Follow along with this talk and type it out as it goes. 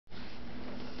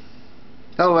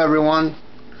Hello everyone.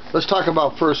 Let's talk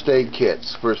about first aid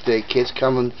kits. First aid kits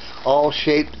come in all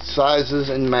shapes, sizes,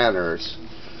 and manners.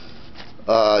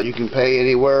 You can pay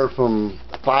anywhere from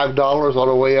 $5 all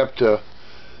the way up to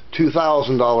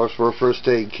 $2,000 for a first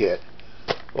aid kit,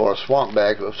 or a swamp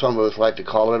bag, as some of us like to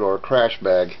call it, or a crash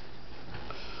bag,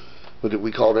 but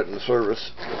we called it in the service.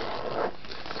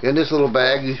 In this little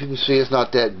bag, as you can see, it's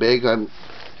not that big. I'm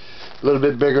a little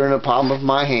bit bigger in the palm of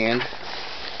my hand.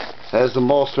 Has the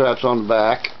mall straps on the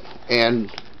back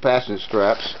and fastening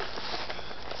straps.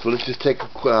 So let's just take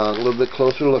a little bit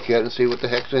closer look at it and see what the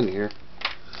heck's in here.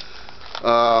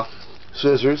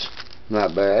 Scissors,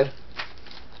 not bad.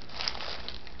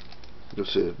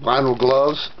 Let's see, vinyl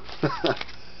gloves.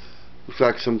 Looks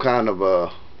like some kind of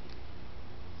a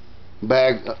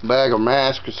bag or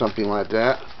mask or something like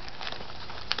that.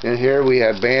 And here we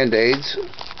have Band-Aids,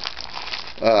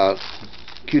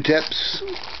 Q-tips.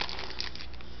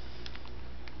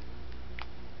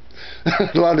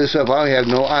 A lot of this stuff, I have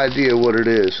no idea what it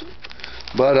is.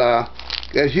 But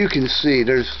as you can see,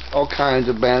 there's all kinds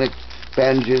of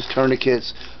bandages,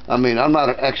 tourniquets. I mean, I'm not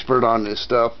an expert on this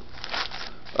stuff.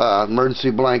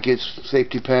 Emergency blankets,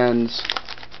 safety pins,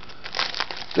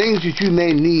 things that you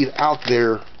may need out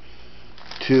there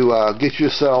to get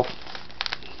yourself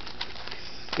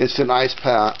instant ice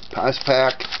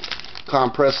pack,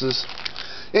 compresses,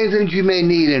 anything you may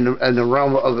need in the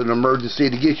realm of an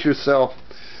emergency to get yourself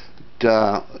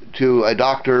to a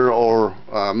doctor or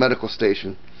medical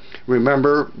station.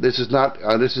 Remember, this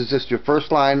is just your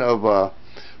first line of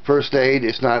first aid.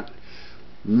 It's not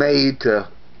made to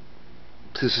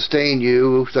sustain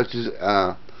you, such as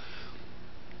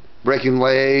breaking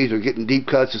legs or getting deep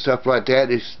cuts and stuff like that.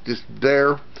 It's just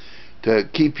there to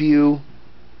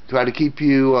try to keep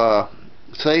you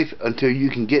safe until you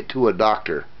can get to a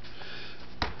doctor.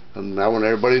 And I want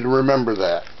everybody to remember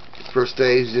that. First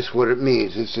aid is just what it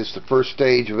means. It's just the first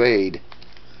stage of aid.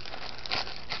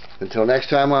 Until next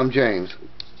time, I'm James.